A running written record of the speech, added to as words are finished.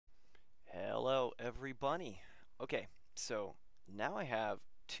Hello, everybody. Okay, so now I have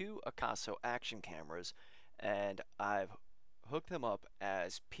two Akaso action cameras, and I've hooked them up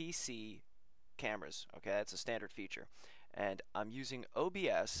as PC cameras. Okay, that's a standard feature, and I'm using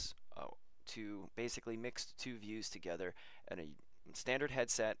OBS to basically mix the two views together in a standard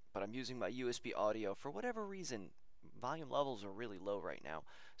headset. But I'm using my USB audio for whatever reason. Volume levels are really low right now,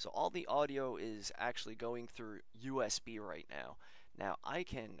 so all the audio is actually going through USB right now. Now I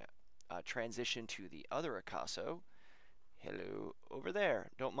can transition to the other Akaso. Hello, over there.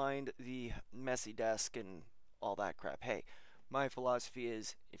 Don't mind the messy desk and all that crap. Hey, my philosophy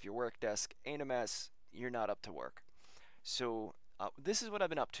is if your work desk ain't a mess, you're not up to work. So this is what I've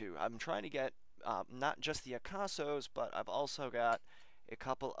been up to. I'm trying to get not just the Akasos, but I've also got a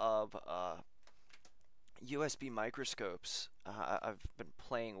couple of USB microscopes I've been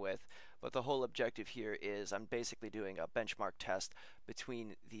playing with, but the whole objective here is I'm basically doing a benchmark test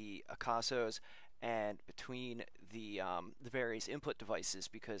between the Akasos and between the various input devices,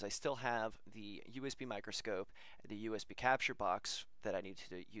 because I still have the USB microscope, the USB capture box that I need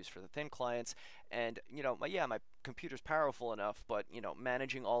to use for the thin clients, and my computer's powerful enough, but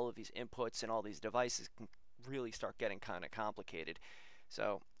managing all of these inputs and all these devices can really start getting kind of complicated.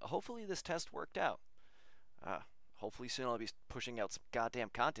 So hopefully this test worked out. Hopefully soon I'll be pushing out some goddamn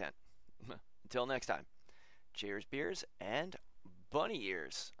content. Until next time, cheers, beers, and bunny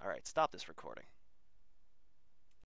ears. Alright, stop this recording.